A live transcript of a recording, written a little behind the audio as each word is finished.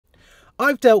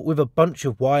I've dealt with a bunch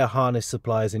of wire harness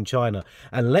suppliers in China,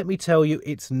 and let me tell you,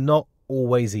 it's not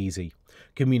always easy.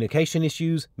 Communication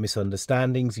issues,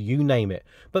 misunderstandings, you name it.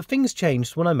 But things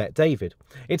changed when I met David.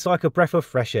 It's like a breath of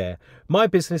fresh air. My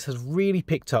business has really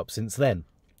picked up since then.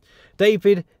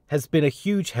 David has been a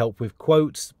huge help with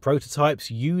quotes,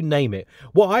 prototypes, you name it.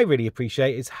 What I really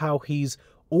appreciate is how he's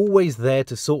always there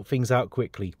to sort things out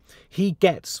quickly. He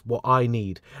gets what I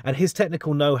need, and his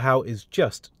technical know-how is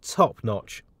just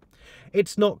top-notch.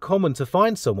 It's not common to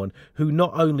find someone who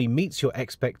not only meets your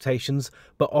expectations,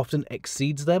 but often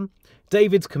exceeds them.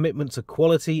 David's commitment to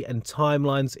quality and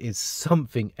timelines is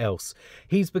something else.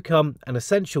 He's become an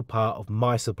essential part of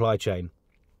my supply chain.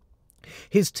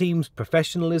 His team's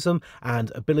professionalism and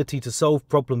ability to solve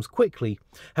problems quickly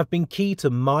have been key to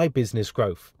my business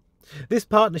growth. This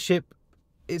partnership,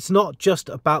 it's not just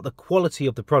about the quality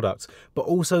of the product, but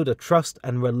also the trust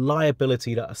and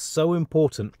reliability that are so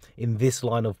important in this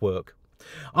line of work.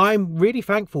 I'm really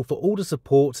thankful for all the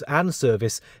support and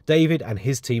service David and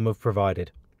his team have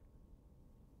provided.